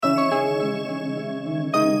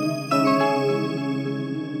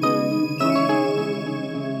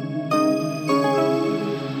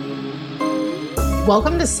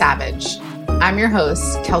Welcome to Savage. I'm your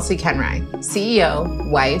host, Kelsey Kenry, CEO,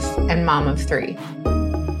 wife, and mom of 3.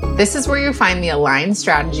 This is where you find the aligned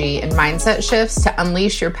strategy and mindset shifts to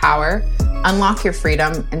unleash your power, unlock your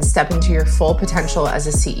freedom, and step into your full potential as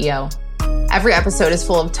a CEO. Every episode is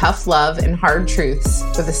full of tough love and hard truths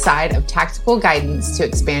with a side of tactical guidance to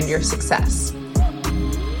expand your success.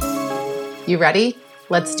 You ready?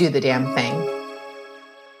 Let's do the damn thing.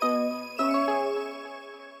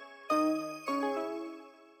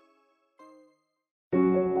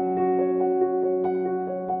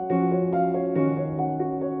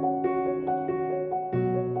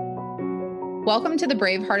 Welcome to the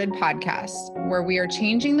Bravehearted Podcast, where we are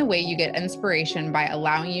changing the way you get inspiration by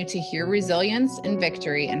allowing you to hear resilience and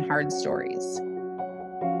victory in hard stories.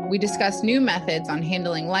 We discuss new methods on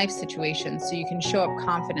handling life situations so you can show up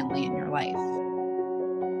confidently in your life.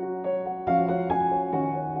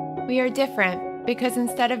 We are different because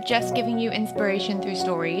instead of just giving you inspiration through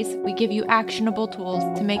stories, we give you actionable tools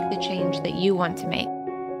to make the change that you want to make.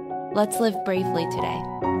 Let's live bravely today.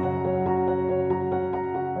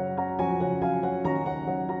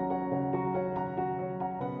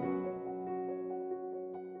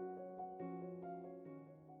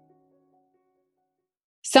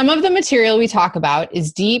 Some of the material we talk about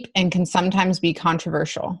is deep and can sometimes be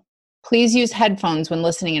controversial. Please use headphones when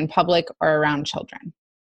listening in public or around children.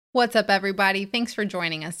 What's up, everybody? Thanks for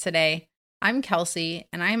joining us today. I'm Kelsey,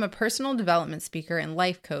 and I am a personal development speaker and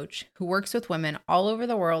life coach who works with women all over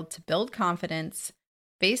the world to build confidence,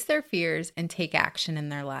 face their fears, and take action in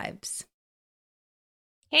their lives.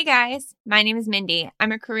 Hey guys, my name is Mindy.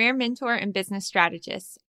 I'm a career mentor and business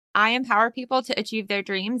strategist. I empower people to achieve their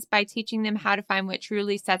dreams by teaching them how to find what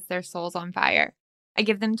truly sets their souls on fire. I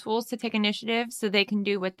give them tools to take initiative so they can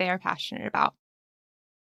do what they are passionate about.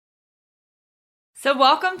 So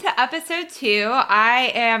welcome to episode 2.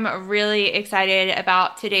 I am really excited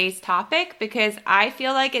about today's topic because I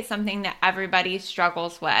feel like it's something that everybody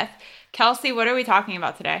struggles with. Kelsey, what are we talking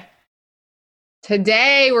about today?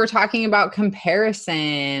 Today, we're talking about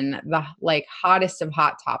comparison, the hottest of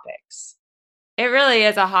hot topics. It really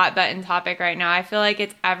is a hot button topic right now. I feel like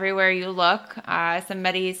it's everywhere you look.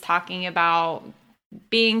 Somebody's talking about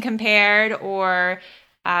being compared or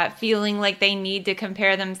feeling like they need to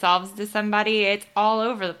compare themselves to somebody. It's all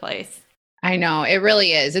over the place. I know, it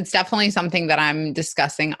really is. It's definitely something that I'm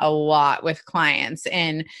discussing a lot with clients.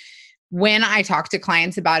 And when I talk to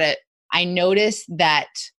clients about it, I notice that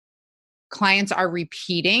clients are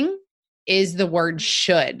repeating is the word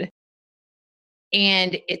should.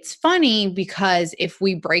 And it's funny because if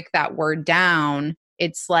we break that word down,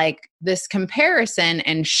 it's like this comparison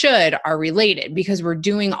and should are related because we're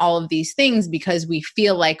doing all of these things because we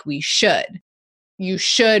feel like we should. You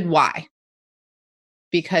should, why?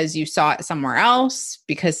 Because you saw it somewhere else,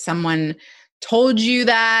 because someone told you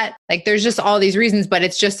that. Like there's just all these reasons, but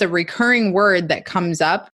it's just a recurring word that comes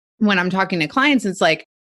up when I'm talking to clients. It's like,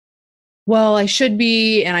 well, I should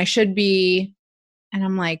be, and I should be. And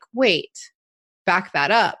I'm like, wait. Back that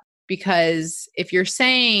up, because if you're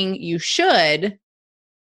saying you should,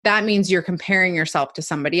 that means you're comparing yourself to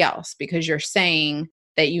somebody else because you're saying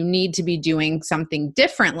that you need to be doing something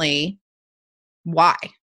differently. Why?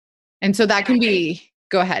 And so that can be,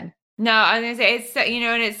 go ahead. No, I was going to say, it's so,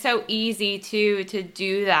 and it's so easy to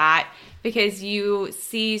do that because you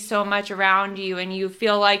see so much around you and you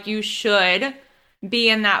feel like you should be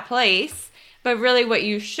in that place. But really what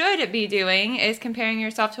you should be doing is comparing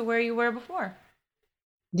yourself to where you were before.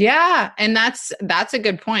 Yeah. And that's a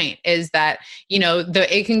good point is that,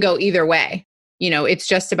 it can go either way. It's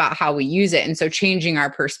just about how we use it. And so changing our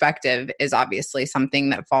perspective is obviously something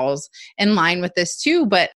that falls in line with this too.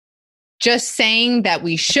 But just saying that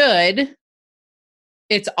we should,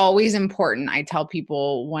 it's always important. I tell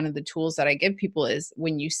people one of the tools that I give people is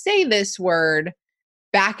when you say this word,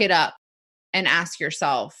 back it up and ask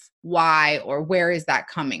yourself why or where is that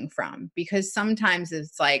coming from? Because sometimes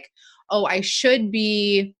it's like, oh, I should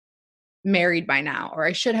be married by now, or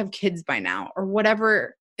I should have kids by now, or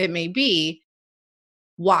whatever it may be.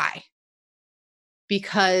 Why?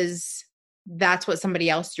 Because that's what somebody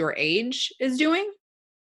else your age is doing.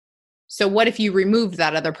 So what if you removed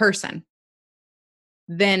that other person?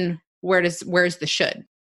 Then where's the should?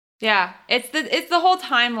 Yeah, it's the whole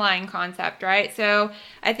timeline concept, right? So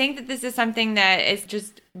I think that this is something that is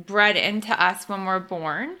just bred into us when we're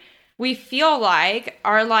born. We feel like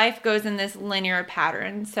our life goes in this linear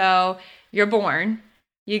pattern. So you're born,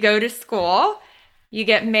 you go to school, you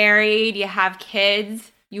get married, you have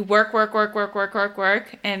kids, you work,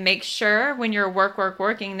 and make sure when you're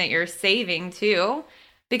working that you're saving too,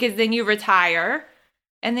 because then you retire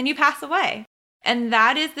and then you pass away. And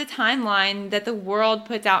that is the timeline that the world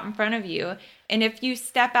puts out in front of you. And if you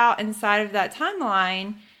step out inside of that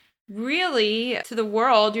timeline, really, to the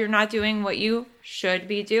world, you're not doing what you should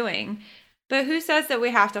be doing. But who says that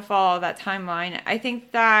we have to follow that timeline? I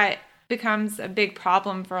think that becomes a big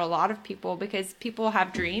problem for a lot of people because people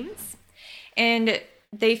have dreams and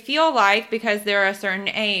they feel like because they're a certain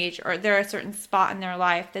age or they're a certain spot in their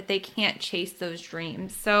life that they can't chase those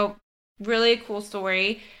dreams. So really cool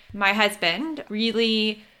story. My husband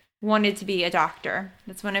really wanted to be a doctor.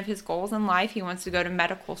 That's one of his goals in life. He wants to go to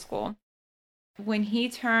medical school. When he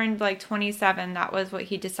turned like 27, that was what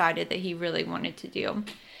he decided that he really wanted to do.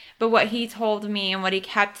 But what he told me and what he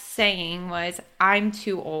kept saying was, I'm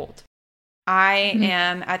too old. I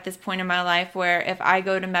am at this point in my life where if I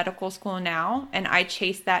go to medical school now and I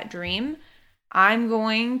chase that dream, I'm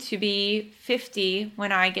going to be 50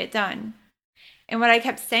 when I get done. And what I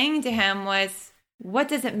kept saying to him was, what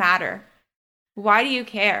does it matter? Why do you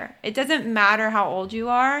care? It doesn't matter how old you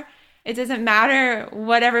are. It doesn't matter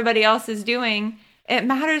what everybody else is doing. It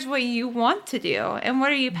matters what you want to do and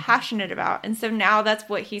what are you passionate about. And so now that's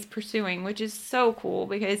what he's pursuing, which is so cool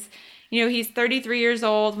because, you know, he's 33 years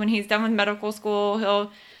old. When he's done with medical school,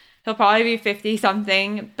 he'll probably be 50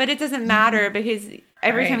 something, but it doesn't matter because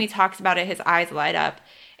every time he talks about it, his eyes light up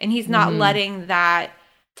and he's not letting that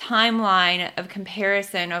timeline of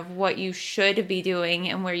comparison of what you should be doing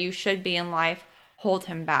and where you should be in life hold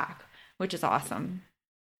him back, which is awesome.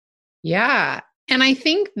 Yeah. And I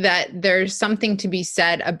think that there's something to be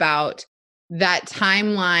said about that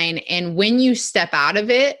timeline and when you step out of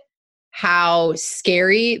it, how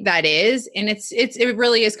scary that is. And it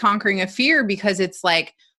really is conquering a fear because it's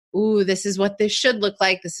like, ooh, this is what this should look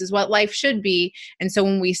like. This is what life should be. And so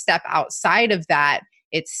when we step outside of that,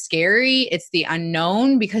 it's scary. It's the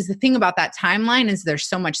unknown because the thing about that timeline is there's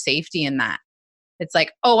so much safety in that. It's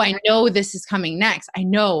like, oh, I know this is coming next. I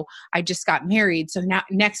know I just got married. So now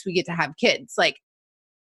next we get to have kids. Like,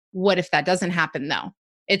 what if that doesn't happen though?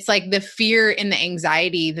 It's like the fear and the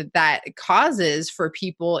anxiety that causes for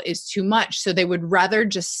people is too much. So they would rather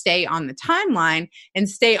just stay on the timeline and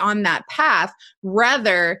stay on that path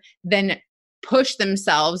rather than push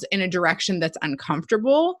themselves in a direction that's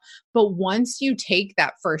uncomfortable. But once you take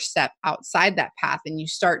that first step outside that path and you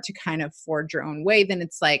start to kind of forge your own way, then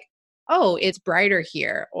it's like, oh, it's brighter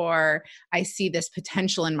here, or I see this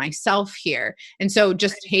potential in myself here. And so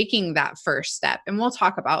just taking that first step, and we'll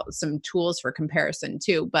talk about some tools for comparison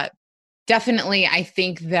too, but definitely I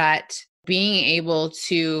think that being able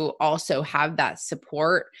to also have that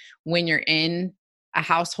support when you're in a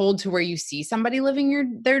household to where you see somebody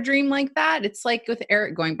living their dream like that. It's like with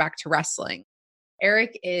Eric, going back to wrestling.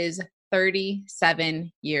 Eric is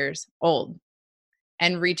 37 years old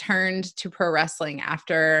and returned to pro wrestling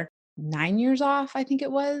after 9 years off, I think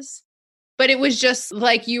it was. But it was just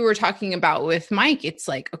like you were talking about with Mike. It's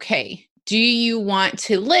like, okay, do you want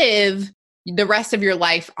to live the rest of your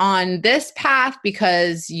life on this path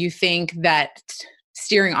because you think that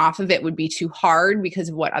steering off of it would be too hard because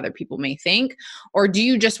of what other people may think? Or do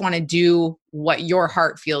you just want to do what your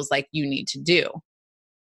heart feels like you need to do?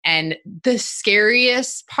 And the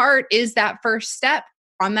scariest part is that first step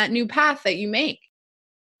on that new path that you make.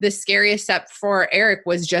 The scariest step for Eric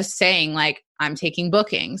was just saying, like, I'm taking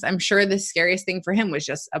bookings. I'm sure the scariest thing for him was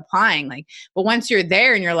just applying. Like, but once you're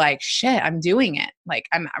there and you're like, shit, I'm doing it. Like,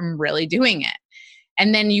 I'm really doing it.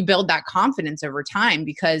 And then you build that confidence over time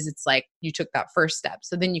because it's like you took that first step.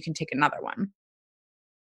 So then you can take another one.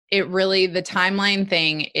 It really, the timeline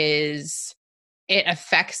thing is, it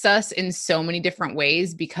affects us in so many different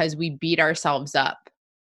ways because we beat ourselves up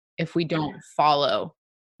if we don't follow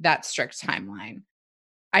that strict timeline.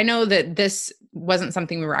 I know that this wasn't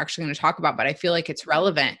something we were actually going to talk about, but I feel like it's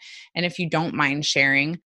relevant. And if you don't mind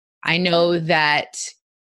sharing, I know that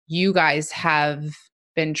you guys have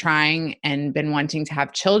been trying and been wanting to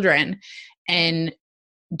have children. And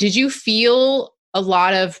did you feel a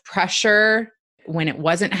lot of pressure when it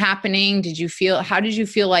wasn't happening? How did you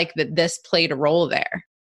feel like that this played a role there?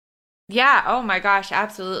 Yeah. Oh my gosh.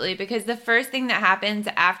 Absolutely. Because the first thing that happens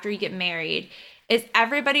after you get married is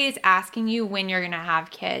everybody is asking you when you're going to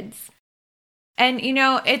have kids. And, you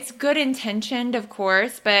know, it's good intentioned, of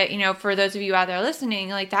course, but, you know, for those of you out there listening,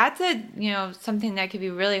 like that's something that could be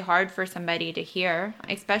really hard for somebody to hear,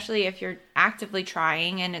 especially if you're actively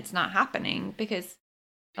trying and it's not happening. Because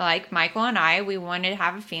like Michael and I, we wanted to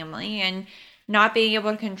have a family, and not being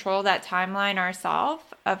able to control that timeline ourselves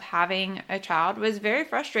of having a child was very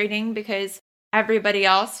frustrating because everybody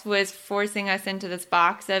else was forcing us into this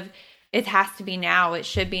box of, it has to be now. It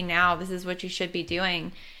should be now. This is what you should be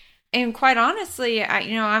doing. And quite honestly,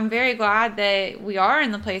 I'm very glad that we are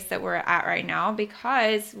in the place that we're at right now,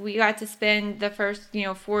 because we got to spend the first,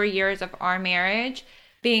 4 years of our marriage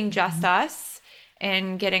being just us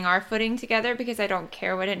and getting our footing together, because I don't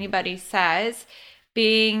care what anybody says.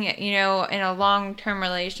 Being, in a long-term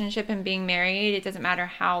relationship and being married, it doesn't matter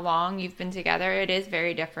how long you've been together, it is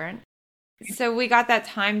very different. So we got that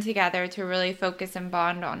time together to really focus and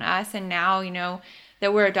bond on us. And now,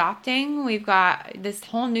 that we're adopting, we've got this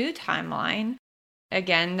whole new timeline.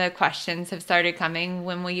 Again, the questions have started coming.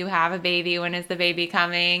 When will you have a baby? When is the baby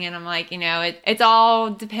coming? And I'm like, it's all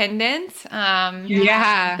dependent.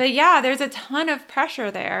 Yeah. But yeah, there's a ton of pressure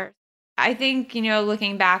there. I think,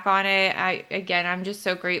 looking back on it, I'm just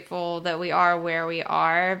so grateful that we are where we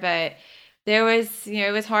are. But there was,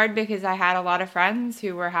 it was hard because I had a lot of friends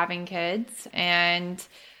who were having kids, and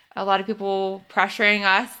a lot of people pressuring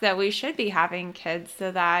us that we should be having kids.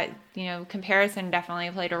 So that, comparison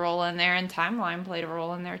definitely played a role in there, and timeline played a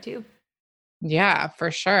role in there too. Yeah,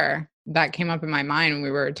 for sure. That came up in my mind when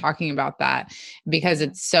we were talking about that, because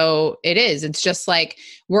it's just like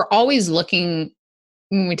we're always looking,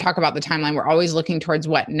 when we talk about the timeline, we're always looking towards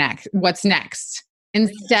what's next,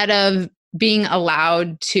 instead of being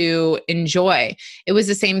allowed to enjoy. It was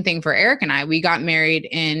the same thing for Eric and I. We got married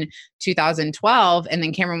in 2012, and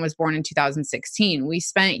then Cameron was born in 2016. We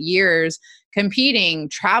spent years competing,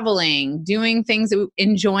 traveling, doing things,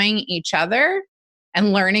 enjoying each other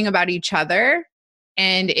and learning about each other.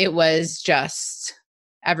 And it was just,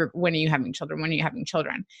 when are you having children? When are you having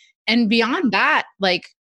children? And beyond that, like,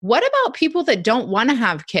 what about people that don't want to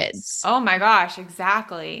have kids? Oh my gosh,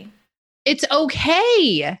 exactly. It's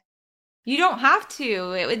okay. You don't have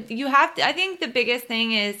to. You have to. I think the biggest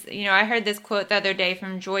thing is, I heard this quote the other day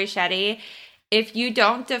from Joy Shetty. If you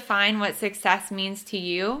don't define what success means to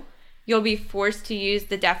you, you'll be forced to use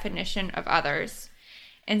the definition of others.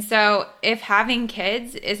 And so if having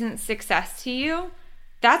kids isn't success to you,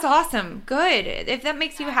 that's awesome. Good. If that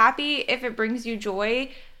makes you happy, if it brings you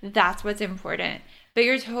joy, that's what's important. But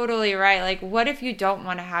you're totally right. Like, what if you don't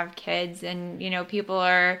want to have kids, and, people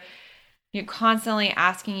are constantly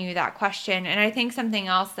asking you that question? And I think something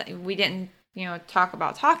else that we didn't,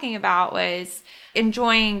 talking about was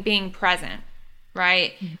enjoying being present,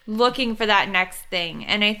 right? Mm-hmm. Looking for that next thing.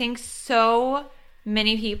 And I think so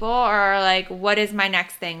many people are like, what is my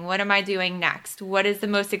next thing? What am I doing next? What is the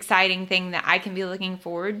most exciting thing that I can be looking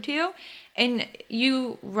forward to? And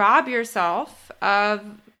you rob yourself of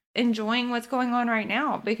enjoying what's going on right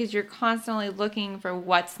now, because you're constantly looking for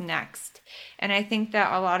what's next. And I think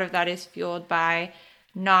that a lot of that is fueled by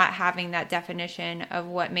not having that definition of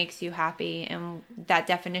what makes you happy and that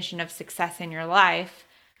definition of success in your life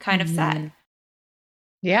kind of set.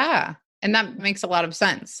 Yeah. And that makes a lot of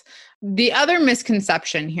sense. The other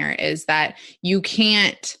misconception here is that you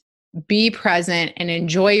can't be present and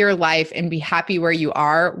enjoy your life and be happy where you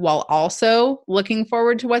are while also looking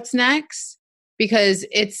forward to what's next. Because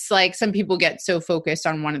it's like some people get so focused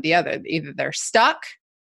on one or the other. Either they're stuck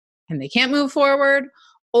and they can't move forward,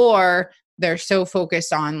 or they're so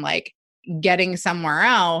focused on like getting somewhere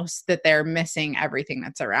else that they're missing everything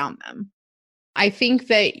that's around them. I think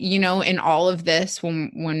that, in all of this,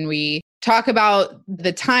 when we talk about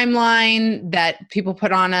the timeline that people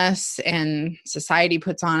put on us and society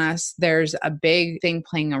puts on us, there's a big thing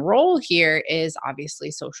playing a role here is obviously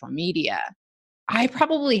social media. I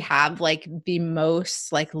probably have like the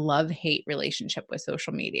most like love-hate relationship with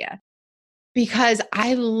social media, because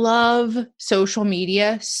I love social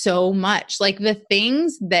media so much. Like the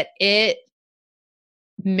things that it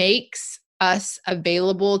makes us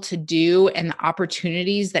available to do and the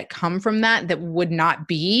opportunities that come from that would not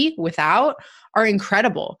be without are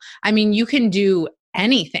incredible. I mean, you can do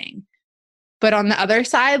anything, but on the other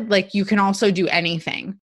side, like you can also do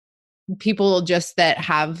anything. People just that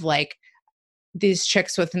have like these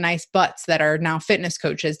chicks with nice butts that are now fitness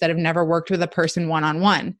coaches that have never worked with a person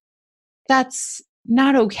one-on-one. That's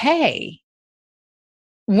not okay.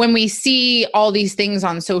 When we see all these things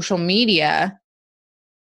on social media,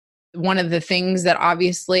 one of the things that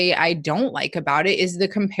obviously I don't like about it is the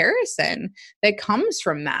comparison that comes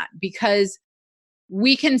from that, because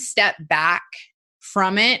we can step back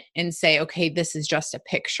from it and say, okay, this is just a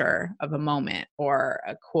picture of a moment or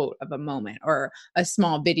a quote of a moment or a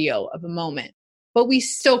small video of a moment. But we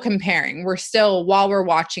still comparing. We're still, while we're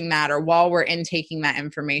watching that or while we're intaking that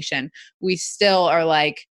information, we still are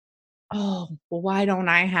like, oh, well, why don't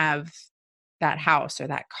I have that house or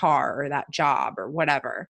that car or that job or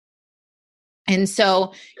whatever? And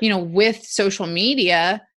so, with social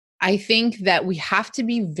media, I think that we have to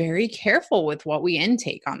be very careful with what we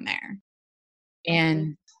intake on there.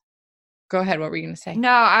 And Go ahead. What were you going to say? No,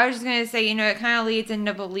 I was just going to say, it kind of leads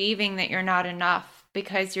into believing that you're not enough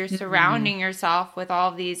because you're surrounding yourself with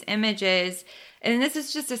all of these images. And this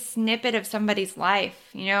is just a snippet of somebody's life.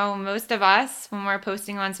 Most of us, when we're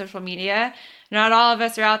posting on social media, not all of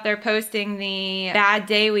us are out there posting the bad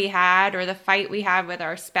day we had or the fight we had with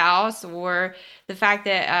our spouse or the fact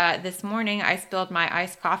that this morning I spilled my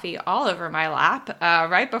iced coffee all over my lap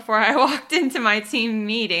right before I walked into my team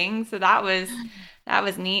meeting. So that was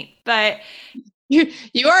neat. But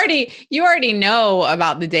you already know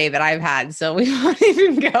about the day that I've had, so we won't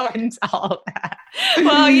even go into all of that.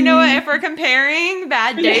 Well, you know what? If we're comparing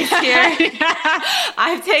bad days here,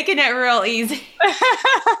 I've taken it real easy.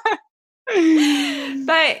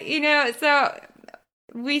 But, so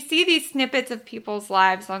we see these snippets of people's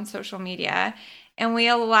lives on social media, and we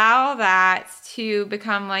allow that to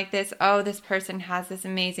become like this, oh, this person has this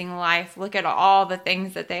amazing life. Look at all the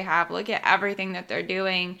things that they have. Look at everything that they're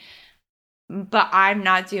doing. But I'm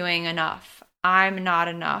not doing enough. I'm not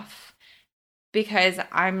enough because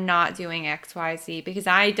I'm not doing XYZ, because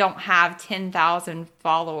I don't have 10,000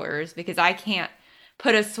 followers, because I can't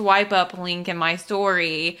put a swipe up link in my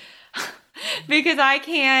story, because I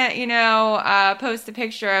can't, post a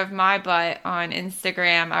picture of my butt on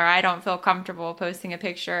Instagram, or I don't feel comfortable posting a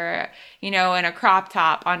picture, in a crop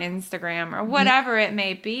top on Instagram, or whatever it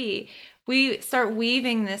may be. We start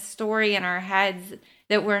weaving this story in our heads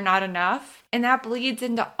that we're not enough. And that bleeds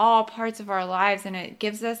into all parts of our lives. And it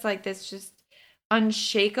gives us like this just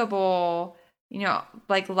unshakable,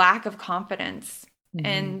 like lack of confidence. Mm-hmm.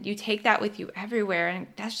 And you take that with you everywhere. And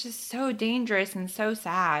that's just so dangerous and so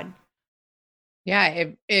sad. Yeah,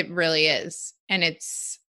 it really is. And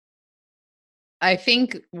I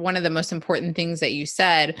think one of the most important things that you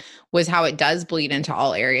said was how it does bleed into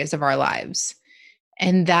all areas of our lives.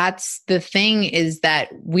 And that's the thing, is that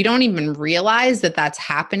we don't even realize that that's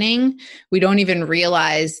happening. We don't even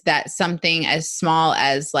realize that something as small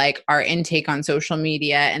as like our intake on social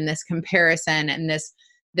media and this comparison and this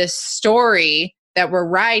story that we're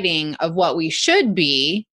writing of what we should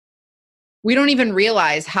be, we don't even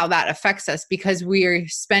realize how that affects us, because we're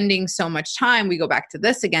spending so much time. We go back to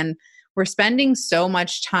this again. We're spending so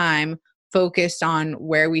much time focused on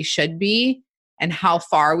where we should be and how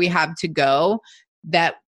far we have to go,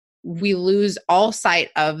 that we lose all sight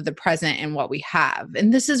of the present and what we have.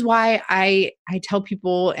 And this is why I tell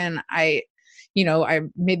people, and I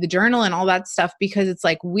made the journal and all that stuff, because it's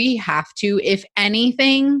like, we have to, if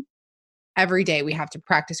anything, every day we have to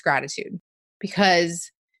practice gratitude,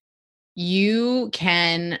 because you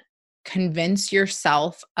can convince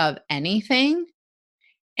yourself of anything.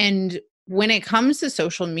 And when it comes to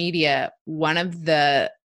social media, one of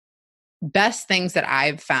the best things that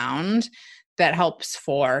I've found that helps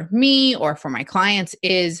for me or for my clients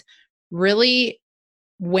is really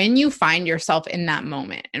when you find yourself in that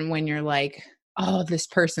moment, and when you're like, oh, this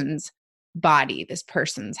person's body, this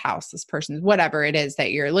person's house, this person's whatever it is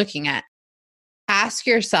that you're looking at, ask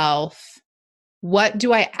yourself, what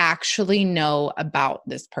do I actually know about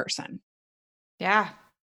this person? Yeah,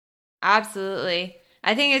 absolutely.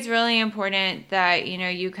 I think it's really important that,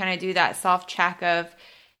 you kind of do that self-check of,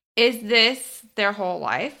 is this their whole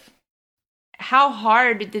life? How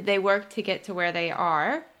hard did they work to get to where they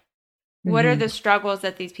are? What are the struggles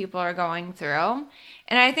that these people are going through?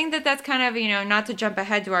 And I think that that's kind of, not to jump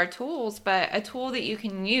ahead to our tools, but a tool that you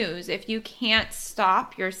can use if you can't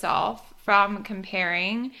stop yourself from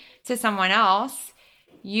comparing to someone else.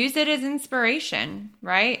 Use it as inspiration,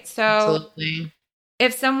 right? So absolutely.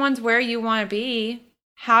 If someone's where you want to be,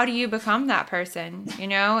 how do you become that person,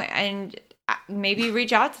 and maybe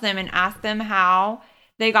reach out to them and ask them how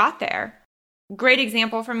they got there. Great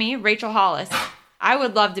example for me, Rachel Hollis. I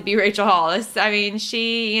would love to be Rachel Hollis. I mean,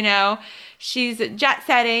 she, she's jet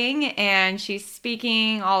setting and she's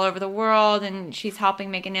speaking all over the world and she's helping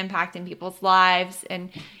make an impact in people's lives.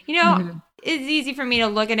 And, it's easy for me to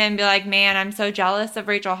look at it and be like, man, I'm so jealous of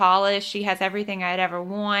Rachel Hollis. She has everything I'd ever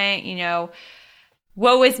want,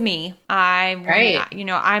 woe is me. I'm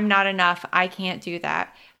not enough. I can't do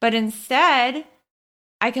that. But instead,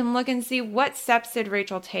 I can look and see, what steps did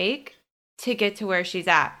Rachel take to get to where she's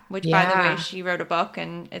at, which by the way, she wrote a book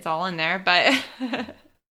and it's all in there. But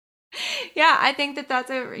yeah, I think that that's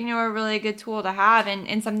a really good tool to have,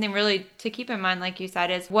 and something really to keep in mind, like you said,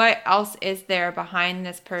 is what else is there behind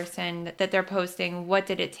this person that they're posting? What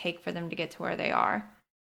did it take for them to get to where they are?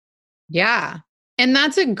 Yeah. And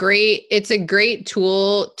it's a great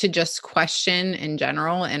tool to just question in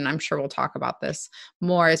general. And I'm sure we'll talk about this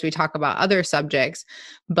more as we talk about other subjects,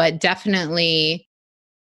 but definitely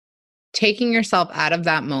taking yourself out of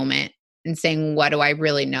that moment and saying, what do I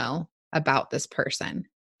really know about this person?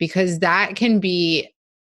 because that can be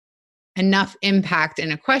enough impact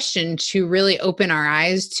in a question to really open our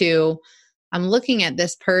eyes to, I'm looking at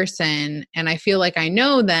this person and I feel like I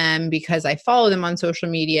know them because I follow them on social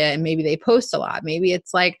media and maybe they post a lot. Maybe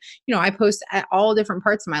it's like, I post at all different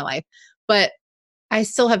parts of my life, but I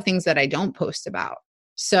still have things that I don't post about.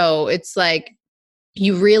 So it's like,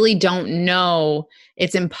 you really don't know.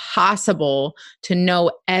 It's impossible to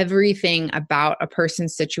know everything about a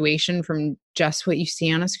person's situation from just what you see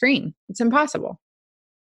on a screen. It's impossible.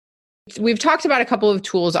 We've talked about a couple of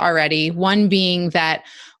tools already. One being that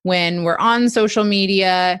when we're on social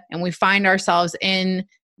media and we find ourselves in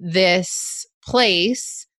this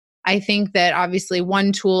place, I think that obviously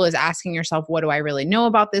one tool is asking yourself, what do I really know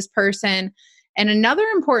about this person? And another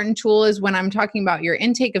important tool is when I'm talking about your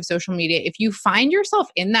intake of social media, if you find yourself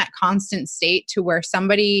in that constant state to where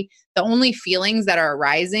the only feelings that are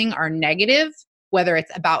arising are negative, whether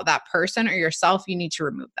it's about that person or yourself, you need to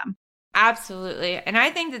remove them. Absolutely. And I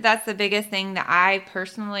think that that's the biggest thing that I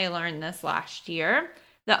personally learned this last year.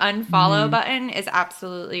 The unfollow button is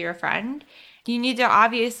absolutely your friend. You need to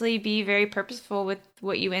obviously be very purposeful with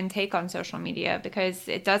what you intake on social media because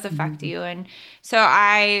it does affect you. And so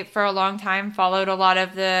I, for a long time, followed a lot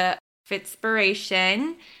of the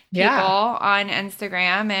Fitspiration people on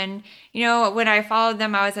Instagram. And, when I followed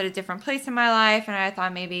them, I was at a different place in my life. And I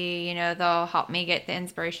thought maybe, they'll help me get the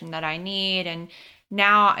inspiration that I need. And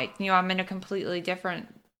now, I'm in a completely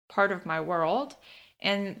different part of my world.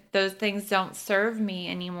 And those things don't serve me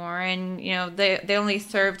anymore. And, they only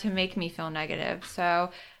serve to make me feel negative. So,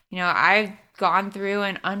 I've gone through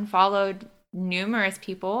and unfollowed numerous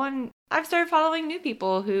people. And I've started following new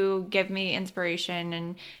people who give me inspiration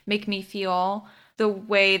and make me feel the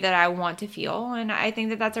way that I want to feel. And I think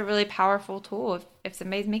that that's a really powerful tool. If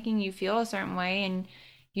somebody's making you feel a certain way and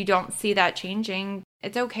you don't see that changing,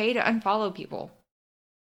 it's okay to unfollow people.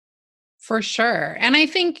 For sure. And I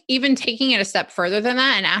think even taking it a step further than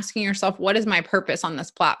that and asking yourself, what is my purpose on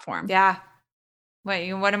this platform? Yeah.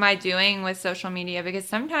 What am I doing with social media? Because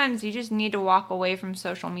sometimes you just need to walk away from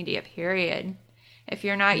social media, period. If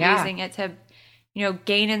you're not using it to,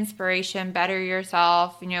 gain inspiration, better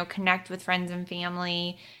yourself, connect with friends and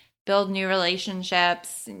family, build new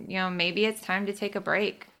relationships, maybe it's time to take a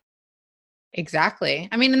break. Exactly.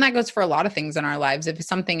 I mean, and that goes for a lot of things in our lives. If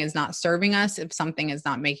something is not serving us, if something is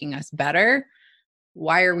not making us better,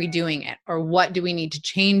 why are we doing it? Or what do we need to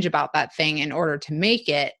change about that thing in order to make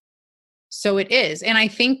it so it is? And I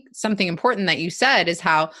think something important that you said is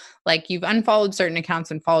how, like, you've unfollowed certain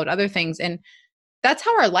accounts and followed other things. And that's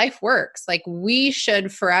how our life works. Like, we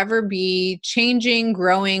should forever be changing,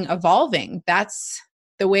 growing, evolving. That's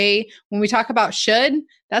the way, when we talk about should,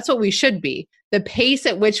 that's what we should be. The pace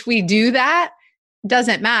at which we do that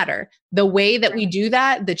doesn't matter. The way that we do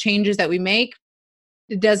that, the changes that we make,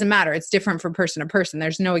 it doesn't matter. It's different from person to person.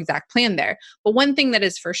 There's no exact plan there. But one thing that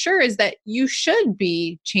is for sure is that you should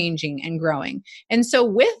be changing and growing. And so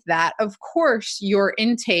with that, of course, your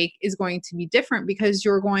intake is going to be different because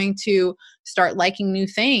you're going to start liking new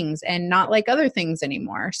things and not like other things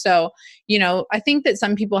anymore. So, I think that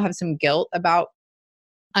some people have some guilt about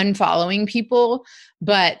unfollowing people,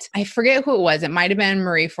 but I forget who it was. It might've been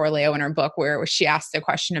Marie Forleo in her book where she asked a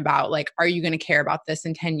question about, like, are you going to care about this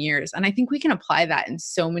in 10 years? And I think we can apply that in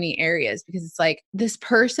so many areas because it's like, this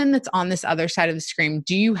person that's on this other side of the screen,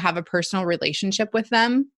 do you have a personal relationship with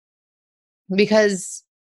them? Because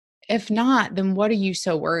if not, then what are you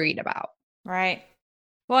so worried about? Right.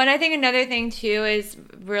 Well, and I think another thing too is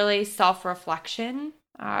really self-reflection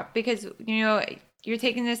because, you're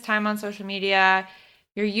taking this time on social media,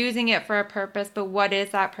 you're using it for a purpose, but what is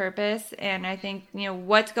that purpose? And I think,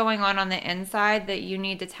 what's going on the inside that you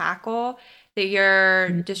need to tackle, that you're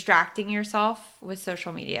distracting yourself with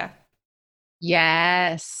social media.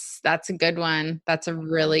 Yes, that's a good one. That's a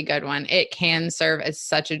really good one. It can serve as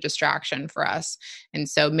such a distraction for us. And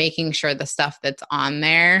so making sure the stuff that's on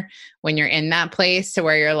there when you're in that place to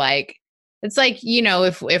where you're like, it's like,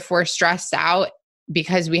 if we're stressed out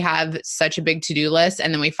because we have such a big to-do list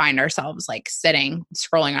and then we find ourselves like sitting,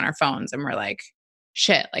 scrolling on our phones and we're like,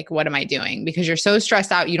 shit, like, what am I doing? Because you're so stressed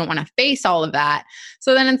out, you don't want to face all of that.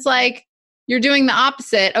 So then it's like, you're doing the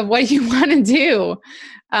opposite of what you want to do.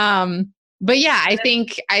 But yeah, I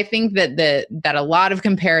think that a lot of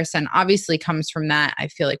comparison obviously comes from that. I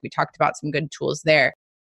feel like we talked about some good tools there.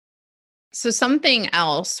 So something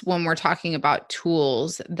else when we're talking about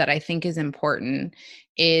tools that I think is important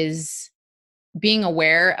is being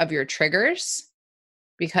aware of your triggers,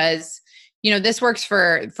 because this works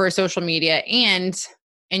for social media and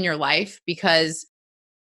in your life, because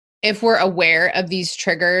if we're aware of these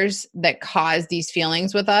triggers that cause these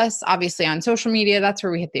feelings with us, obviously on social media, that's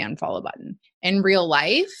where we hit the unfollow button. In real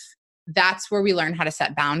life, that's where we learn how to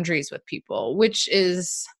set boundaries with people, which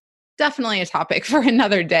is definitely a topic for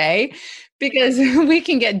another day because we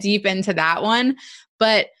can get deep into that one.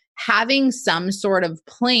 But having some sort of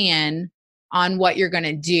plan on what you're going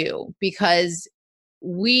to do, because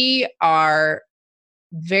we are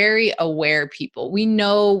very aware people. We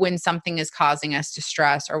know when something is causing us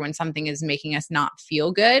distress or when something is making us not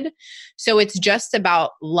feel good. So it's just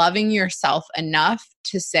about loving yourself enough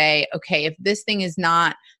to say, okay, if this thing is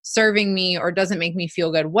not serving me or doesn't make me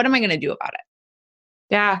feel good, what am I going to do about it?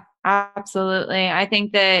 Yeah, absolutely. I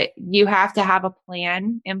think that you have to have a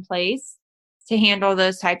plan in place to handle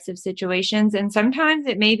those types of situations. And sometimes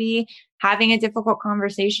it may be having a difficult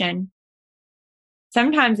conversation.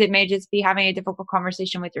 Sometimes it may just be having a difficult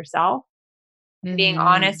conversation with yourself, being Mm-hmm.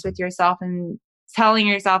 honest with yourself and telling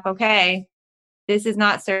yourself, okay, this is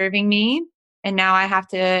not serving me. And now I have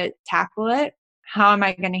to tackle it. How am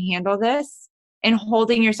I going to handle this? And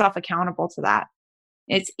holding yourself accountable to that.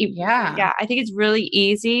 Yeah. Yeah, I think it's really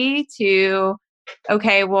easy to,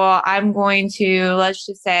 okay, well, I'm going to, let's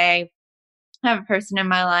just say, have a person in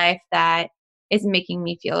my life that is making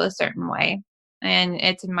me feel a certain way. And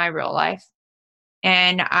it's in my real life.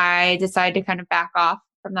 And I decide to kind of back off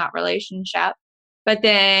from that relationship. But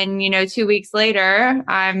then, 2 weeks later,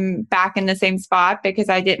 I'm back in the same spot because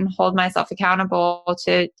I didn't hold myself accountable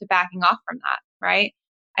to backing off from that. Right.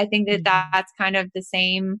 I think that Mhm. that's kind of the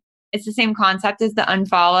same. It's the same concept as the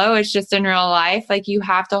unfollow. It's just in real life. Like you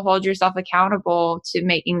have to hold yourself accountable to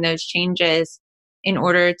making those changes in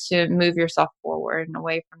order to move yourself forward and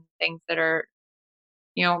away from things that are,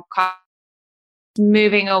 you know,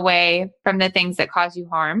 moving away from the things that cause you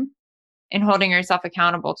harm and holding yourself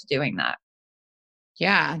accountable to doing that.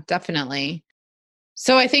 Yeah, definitely.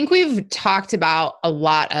 So I think we've talked about a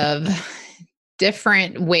lot of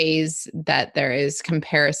different ways that there is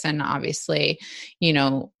comparison, obviously,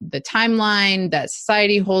 the timeline that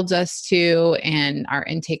society holds us to and our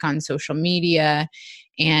intake on social media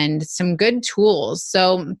and some good tools.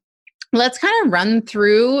 So let's kind of run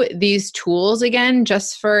through these tools again,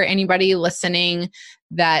 just for anybody listening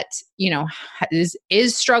that,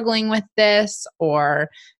 is struggling with this, or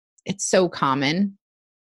it's so common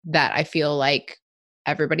that I feel like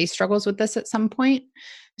everybody struggles with this at some point.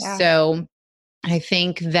 Yeah. So I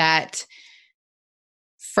think that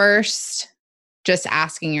first, just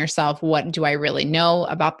asking yourself, what do I really know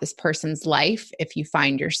about this person's life? If you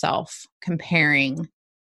find yourself comparing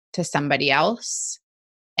to somebody else,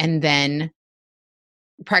 and then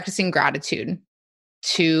practicing gratitude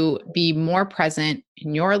to be more present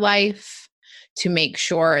in your life, to make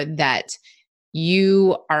sure that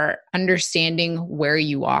you are understanding where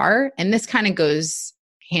you are. And this kind of goes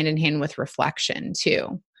hand in hand with reflection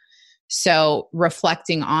too. So,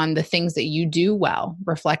 reflecting on the things that you do well,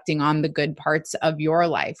 reflecting on the good parts of your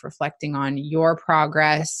life, reflecting on your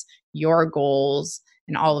progress, your goals,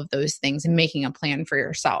 and all of those things, and making a plan for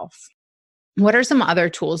yourself. What are some other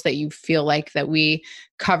tools that you feel like that we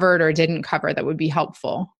covered or didn't cover that would be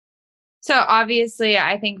helpful? So obviously,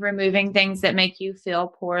 I think removing things that make you feel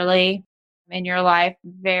poorly in your life,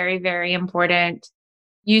 very, very important.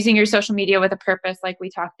 Using your social media with a purpose, like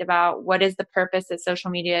we talked about. What is the purpose that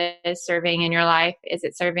social media is serving in your life? Is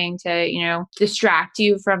it serving to, distract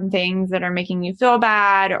you from things that are making you feel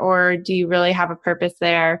bad? Or do you really have a purpose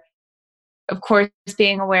there? Of course,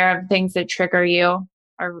 being aware of things that trigger you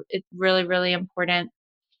are it's really, really important.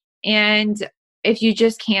 And if you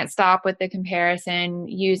just can't stop with the comparison,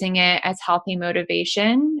 using it as healthy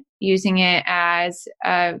motivation, using it as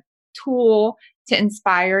a tool to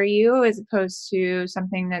inspire you as opposed to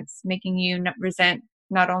something that's making you resent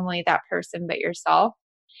not only that person, but yourself.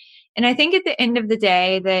 And I think at the end of the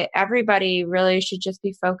day, that everybody really should just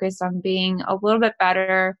be focused on being a little bit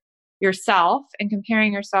better yourself and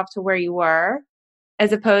comparing yourself to where you were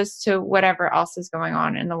as opposed to whatever else is going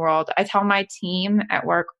on in the world. I tell my team at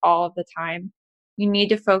work all of the time, you need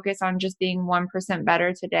to focus on just being 1%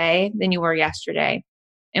 better today than you were yesterday.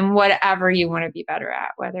 And whatever you want to be better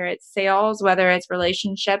at, whether it's sales, whether it's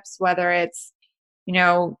relationships, whether it's, you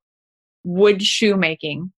know, wood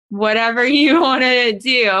shoemaking, whatever you want to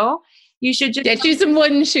do, you should just, Get you some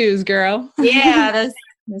wooden shoes, girl. yeah,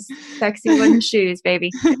 this sexy wooden shoes, baby.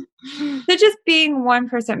 So just being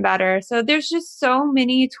 1% better. So there's just so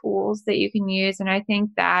many tools that you can use. And I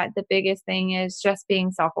think that the biggest thing is just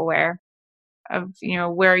being self-aware of,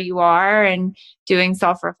 where you are, and doing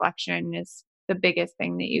self-reflection is the biggest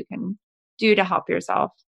thing that you can do to help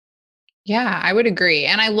yourself. Yeah, I would agree.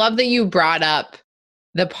 And I love that you brought up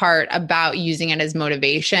the part about using it as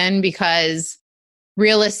motivation, because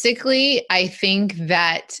realistically, I think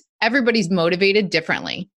that everybody's motivated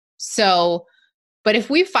differently. So, but if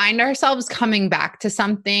we find ourselves coming back to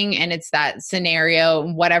something and it's that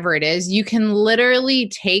scenario, whatever it is, you can literally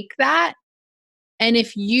take that. And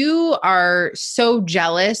if you are so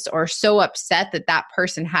jealous or so upset that that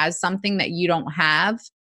person has something that you don't have,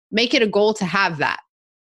 make it a goal to have that.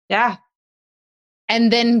 Yeah.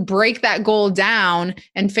 And then break that goal down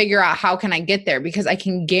and figure out how can I get there? Because I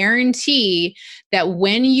can guarantee that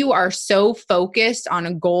when you are so focused on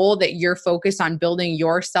a goal that you're focused on building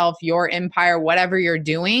yourself, your empire, whatever you're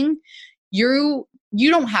doing, you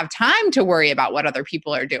don't have time to worry about what other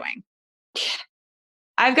people are doing.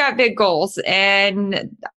 I've got big goals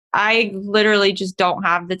and I literally just don't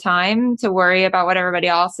have the time to worry about what everybody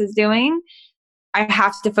else is doing. I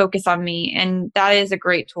have to focus on me. And that is a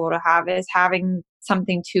great tool to have, is having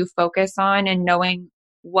something to focus on and knowing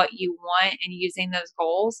what you want and using those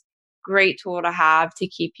goals. Great tool to have to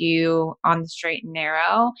keep you on the straight and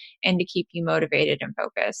narrow and to keep you motivated and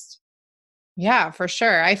focused. Yeah, for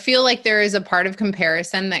sure. I feel like there is a part of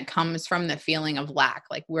comparison that comes from the feeling of lack,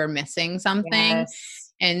 like we're missing something.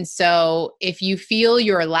 Yes. And so if you feel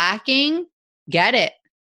you're lacking, get it.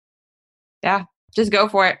 Yeah, just go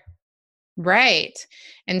for it. Right.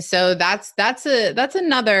 And so that's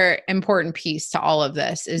another important piece to all of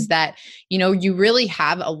this, is that, you really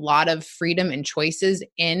have a lot of freedom and choices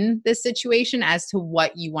in this situation as to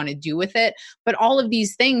what you want to do with it. But all of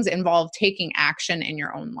these things involve taking action in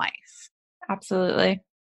your own life. Absolutely.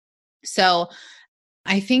 So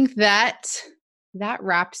I think that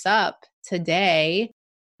wraps up today.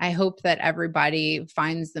 I hope that everybody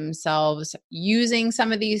finds themselves using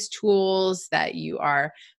some of these tools, that you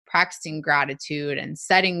are practicing gratitude and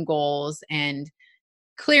setting goals and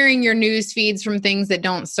clearing your news feeds from things that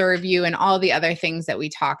don't serve you and all the other things that we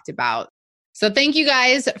talked about. So thank you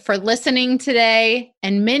guys for listening today.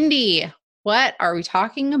 And Mindy, what are we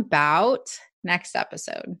talking about next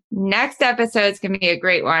episode? Next episode is going to be a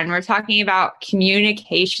great one. We're talking about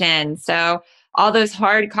communication. So all those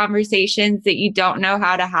hard conversations that you don't know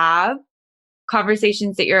how to have,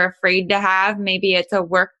 conversations that you're afraid to have. Maybe it's a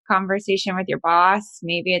work conversation with your boss.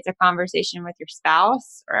 Maybe it's a conversation with your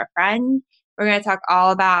spouse or a friend. We're going to talk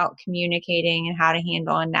all about communicating and how to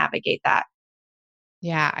handle and navigate that.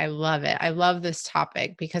 Yeah, I love it. I love this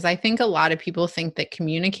topic because I think a lot of people think that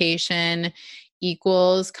communication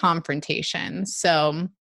equals confrontation. So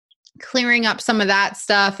clearing up some of that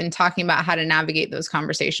stuff and talking about how to navigate those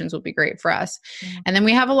conversations will be great for us. And then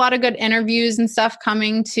we have a lot of good interviews and stuff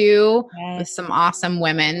coming too, with some awesome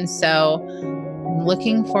women. So I'm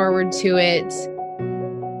looking forward to it.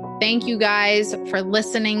 Thank you guys for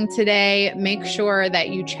listening today. Make sure that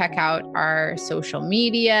you check out our social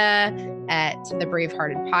media at the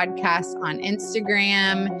Bravehearted Podcast on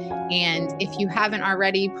Instagram. And if you haven't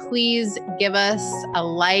already, please give us a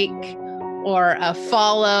like or a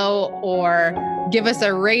follow or give us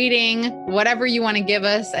a rating, whatever you want to give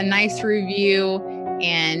us, a nice review.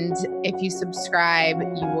 And if you subscribe,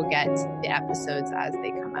 you will get the episodes as they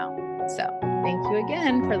come out. So thank you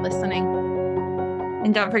again for listening.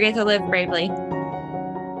 And don't forget to live bravely.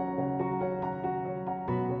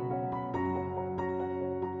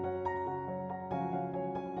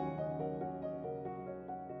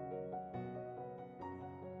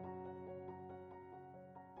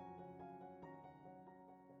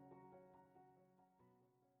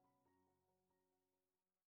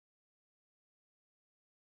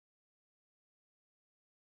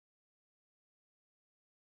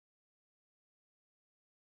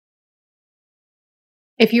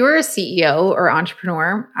 If you are a CEO or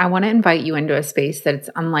entrepreneur, I want to invite you into a space that's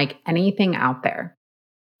unlike anything out there.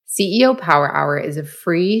 CEO Power Hour is a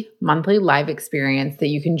free monthly live experience that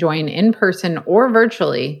you can join in person or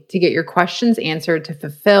virtually to get your questions answered to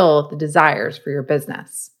fulfill the desires for your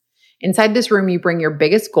business. Inside this room, you bring your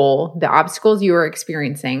biggest goal, the obstacles you are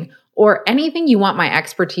experiencing, or anything you want my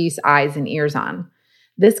expertise, eyes, and ears on.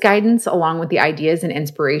 This guidance, along with the ideas and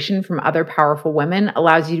inspiration from other powerful women,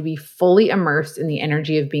 allows you to be fully immersed in the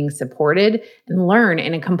energy of being supported and learn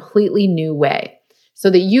in a completely new way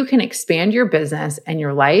so that you can expand your business and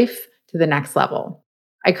your life to the next level.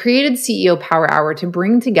 I created CEO Power Hour to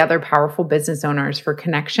bring together powerful business owners for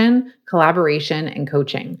connection, collaboration, and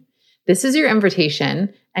coaching. This is your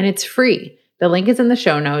invitation, and it's free. The link is in the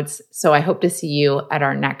show notes, so I hope to see you at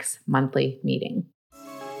our next monthly meeting.